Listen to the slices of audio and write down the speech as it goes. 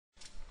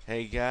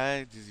Hey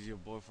guys, this is your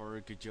boy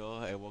Faruq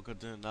Joe, and welcome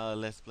to another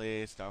Let's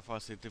Play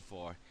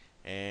starfox64.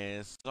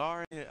 And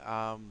sorry,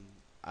 I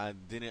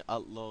didn't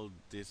upload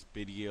this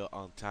video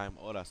on time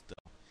or that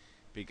stuff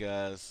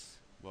because,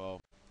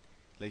 well,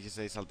 let's just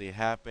say something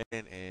happened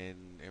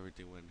and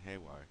everything went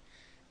haywire.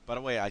 By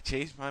the way, I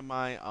changed my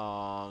mind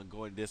on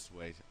going this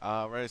way.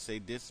 I'd rather say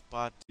this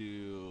spot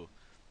to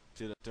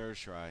the third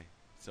try.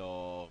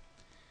 So,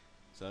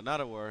 so in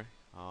other words,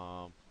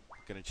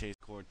 gonna change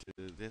course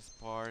to this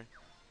part.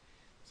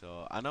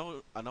 So I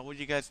know what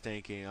you guys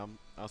thinking. I'm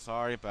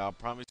sorry, but I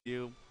promise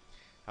you,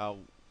 how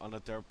on the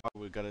third part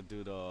we're gonna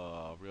do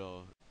the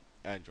real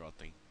Android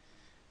thing.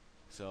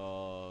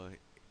 So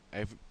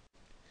if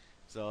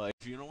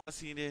if you don't want to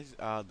see this,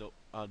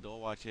 don't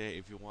watch it.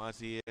 If you want to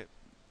see it,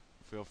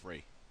 feel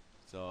free.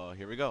 So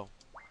here we go.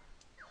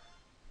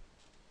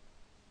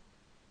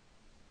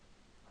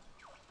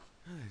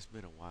 It's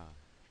been a while.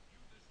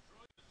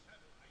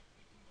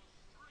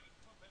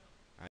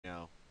 I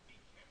know.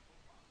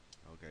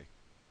 Okay.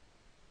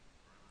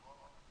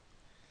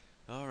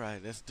 All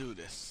right, let's do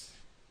this.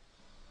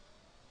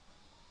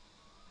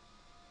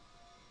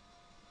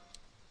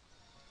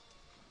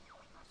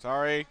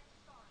 Sorry.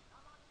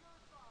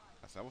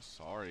 I said I was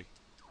sorry.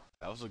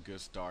 That was a good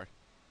start.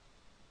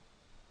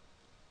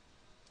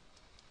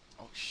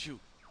 Oh shoot,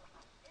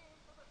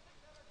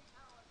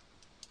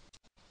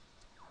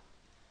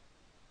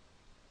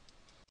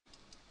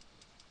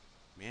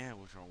 man,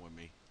 what's wrong with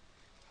me?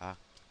 Huh?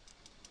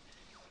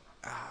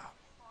 Ah,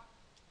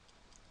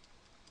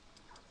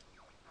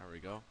 there we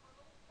go.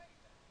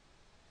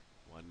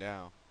 One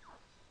down.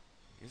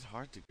 It's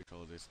hard to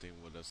control this thing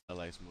with a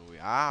Celeste movie.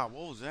 Ah,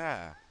 what was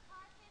that?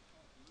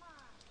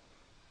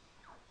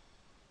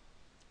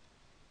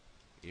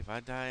 If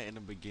I die in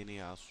the beginning,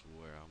 I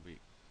swear I'll be.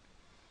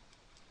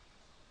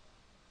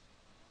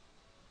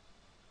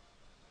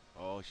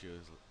 Oh, she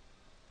was.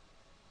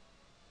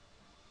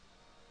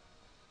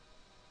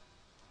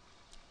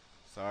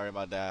 Sorry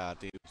about that. I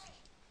think.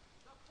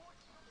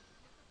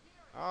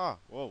 Ah,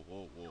 whoa,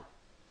 whoa, whoa.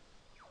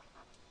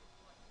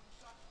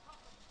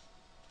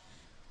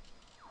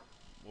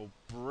 Well,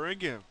 bring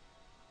him.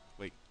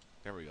 Wait,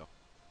 there we go.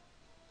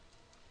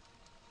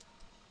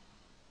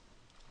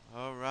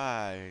 All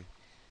right.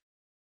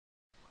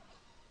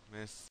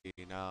 Let's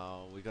see.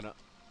 Now we're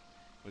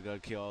gonna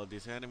kill all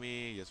this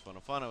enemy just for the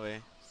fun of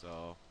it.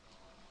 So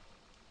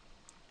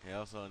I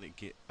also need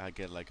get I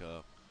get like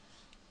a.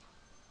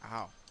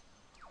 Ow.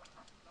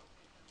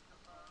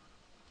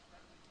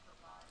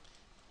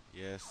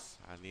 Yes,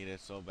 I need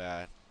it so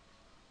bad.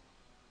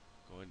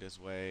 Going this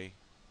way.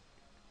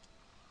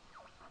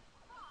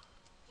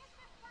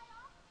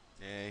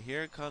 And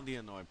here comes the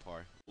annoying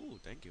part. Ooh,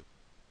 thank you.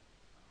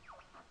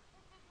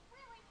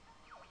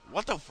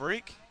 What the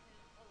freak?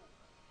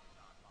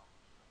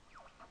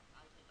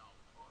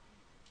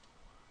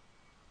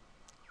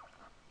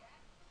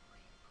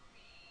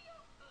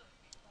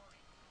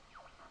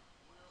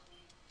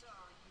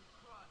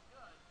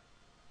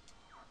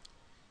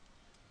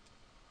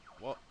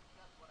 What?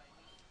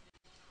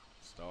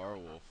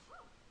 Starwolf.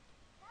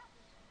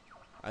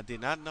 I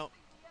did not know.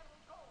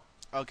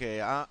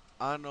 Okay, I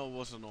know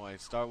what's annoying.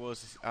 Star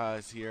Wars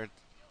is here.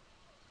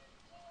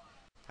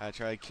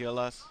 Try to kill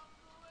us,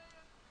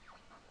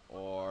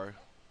 or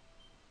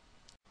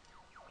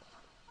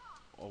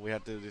we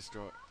have to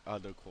destroy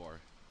other core.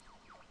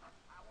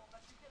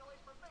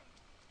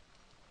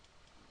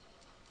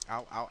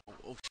 Ow, ow, ow,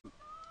 oh shoot!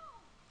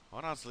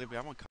 Hold on, Sleepy.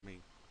 I'm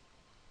coming.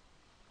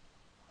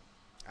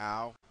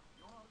 Ow!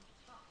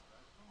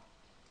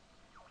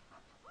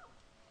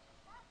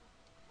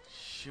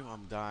 Shoot,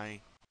 I'm dying.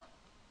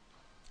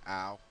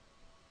 Ow!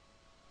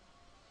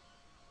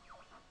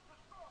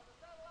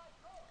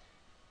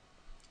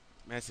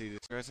 Messy,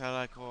 destroy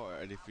satellite core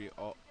or defeat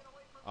all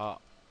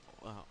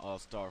uh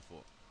Star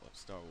Wolf.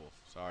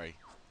 Sorry.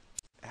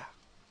 Ah,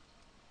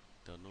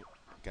 don't know.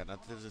 Got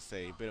nothing to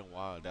say. Been a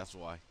while. That's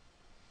why.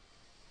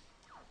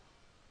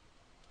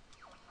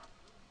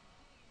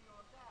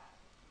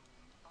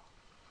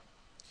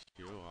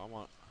 Shoot, I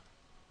want.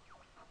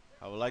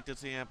 I would like to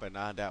see him, but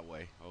not that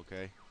way.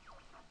 Okay.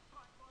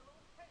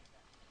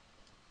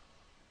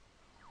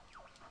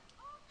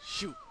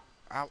 Shoot!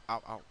 Ow!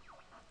 Ow! Ow!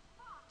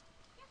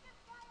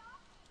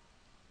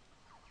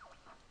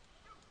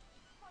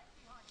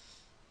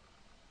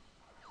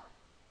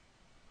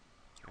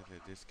 I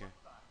said this guy.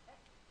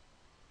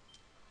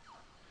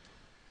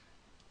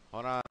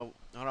 Hold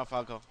on,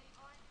 Falco.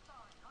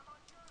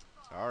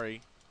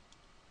 Sorry.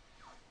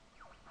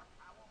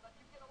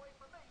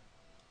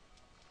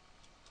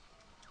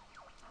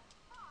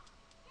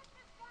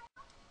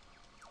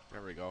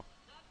 There we go.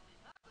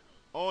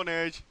 On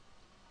edge.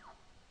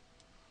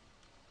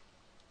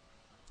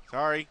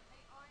 Sorry.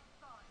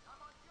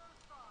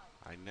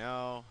 I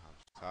know.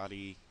 I'm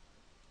sorry.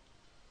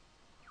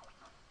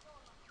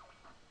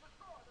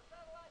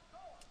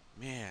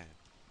 Man,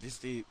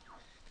 this is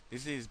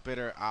this is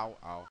better. Ow,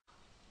 ow.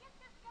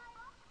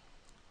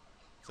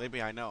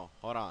 Sleepy, I know.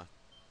 Hold on.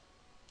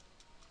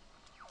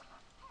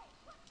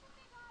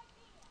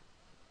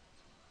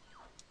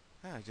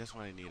 Ah, just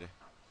what I needed.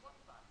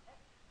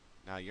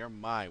 Now you're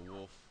my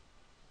wolf.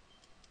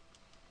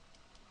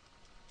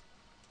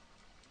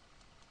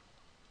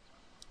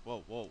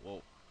 Whoa, whoa,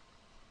 whoa.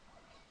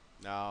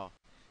 Now,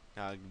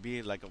 now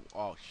be like a.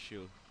 Oh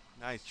shoot.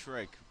 Nice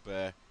trick,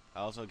 but I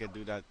also can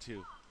do that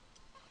too.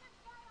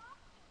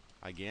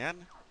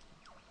 Again?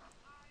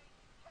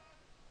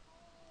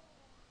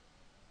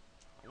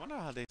 I wonder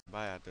how they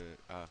buy after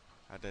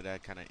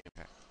that kind of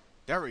impact.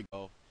 There we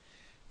go.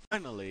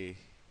 Finally,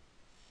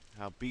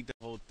 I'll beat the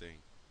whole thing.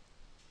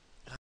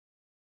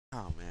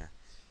 Oh man.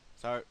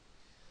 Sorry,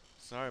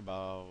 sorry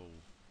about.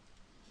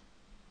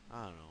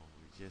 I don't know.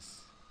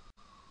 Just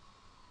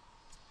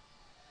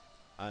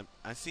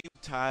I seem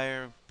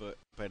tired, but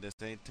at the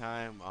same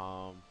time,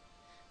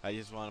 I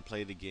just want to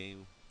play the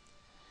game.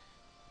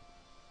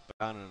 But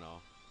I don't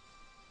know.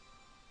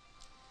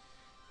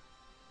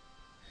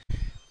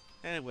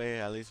 Anyway,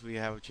 at least we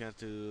have a chance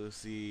to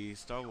see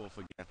Starwolf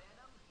again.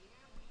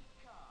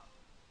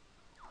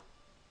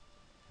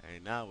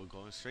 And now we're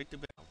going straight to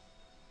bed.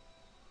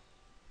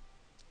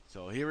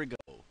 So here we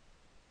go.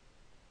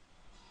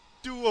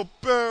 Do a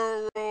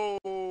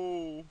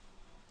barrel.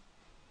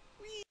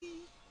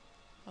 Whee!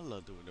 I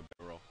love doing the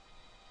barrel.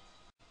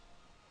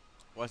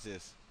 What's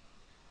this?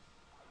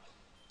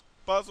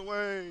 Pass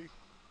away.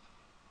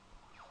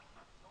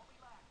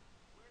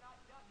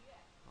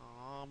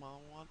 I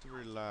want to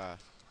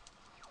relax.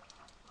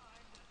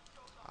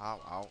 Ow,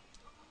 ow.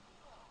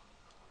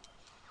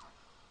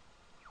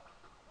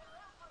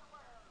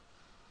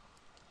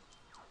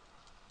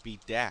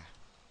 Beat that.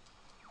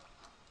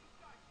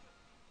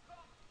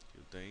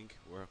 You think?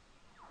 We're.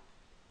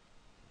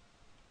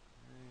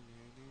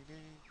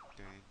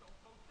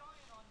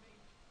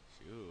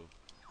 Shoot.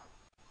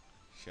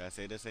 Should I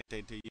say the same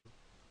thing to you?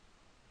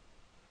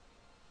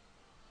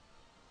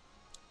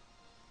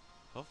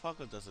 How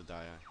fucker does it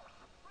die?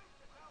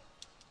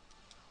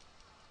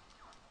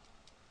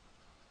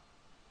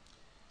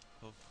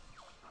 Ho-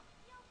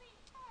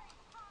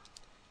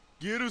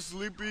 Get a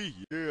sleepy,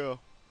 yeah.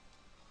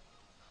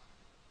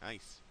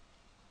 Nice.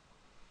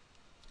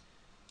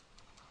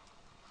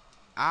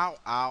 Ow,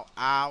 ow,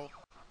 ow,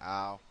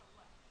 ow.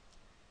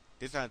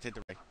 This time take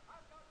the right.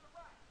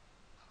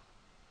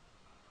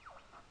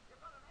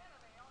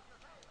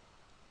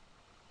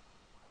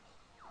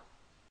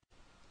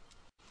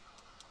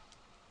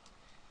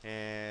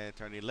 And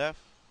turn it left.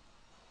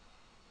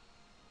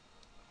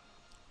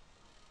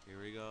 Here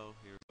we go,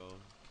 here we go.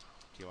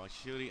 Keep on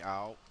shooting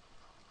out.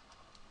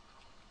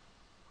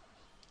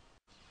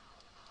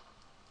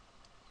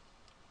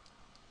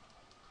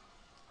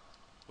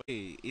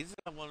 Wait, isn't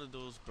that one of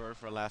those birds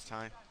for last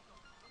time?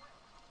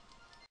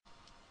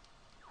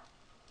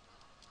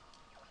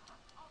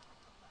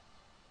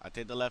 I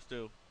take the left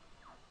too.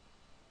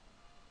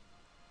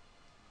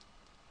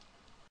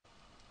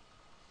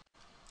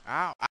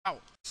 Ow, ow.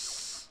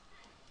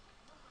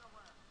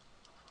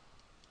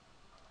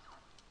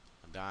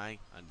 I'm dying,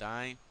 I'm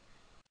dying.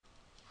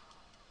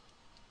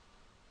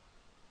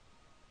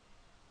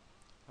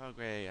 Oh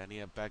great, I need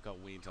a backup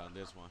wings on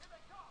this one.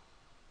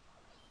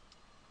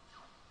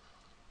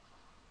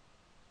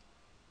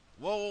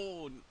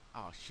 Whoa!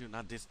 Oh shoot,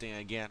 not this thing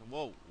again.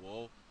 Whoa,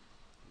 whoa,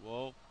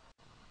 whoa.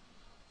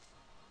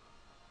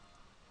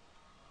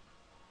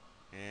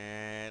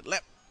 And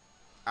left.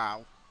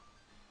 Ow.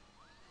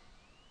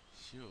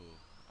 Shoot.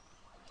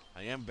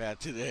 I am bad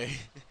today.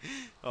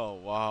 Oh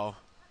wow.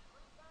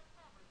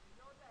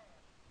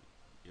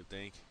 You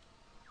think?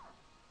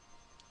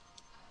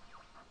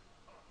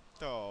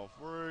 Oh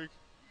freak.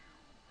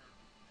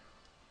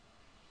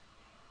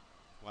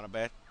 Wanna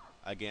bet?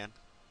 Again.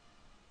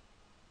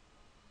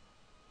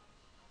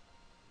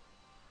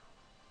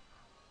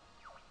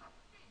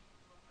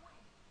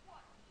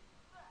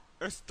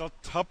 It's the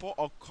Temple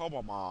of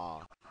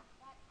Kobama.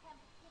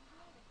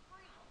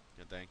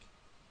 You think?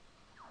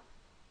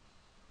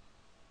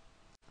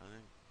 I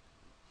think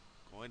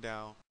going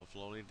down,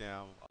 floating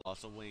down, I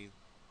lost a wing.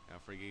 I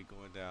forget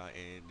going down,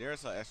 and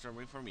there's an extra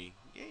wing for me.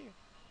 Yeah.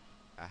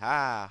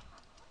 Aha!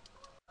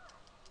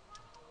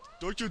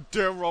 Don't you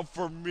dare run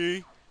from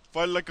me!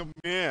 Fight like a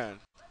man!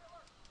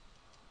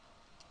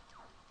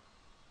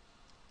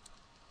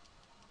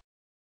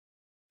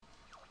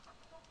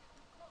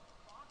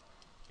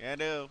 Can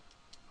do.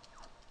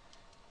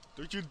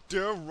 Don't you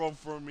dare run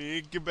from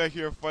me! Get back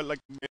here and fight like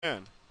a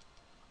man!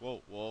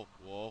 Whoa, whoa,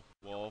 whoa,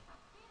 whoa.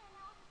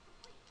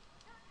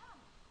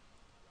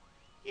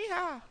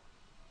 Yeah!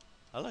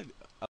 I like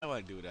I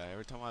like to do that.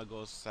 Every time I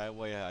go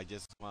sideways, I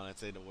just want to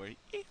say the word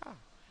yeah.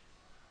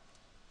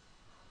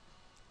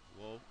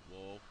 Whoa,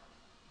 whoa.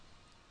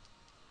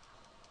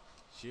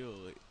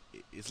 Shoot,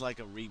 it's like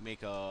a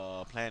remake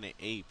of Planet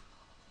Ape.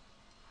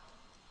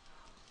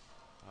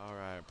 All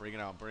right, bring it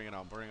on, bring it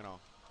on, bring it on.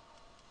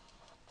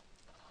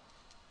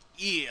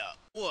 Yeah.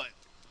 What?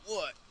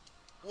 What?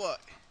 What?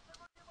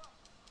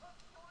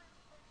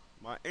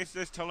 My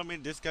instinct's telling me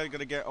this guy's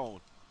gonna get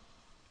owned.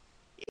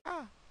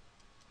 Yeah.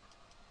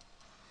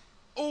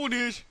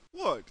 Ownish.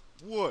 What?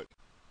 What?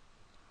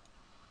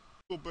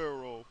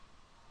 Barrel.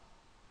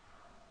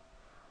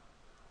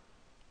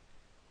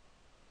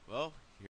 Well,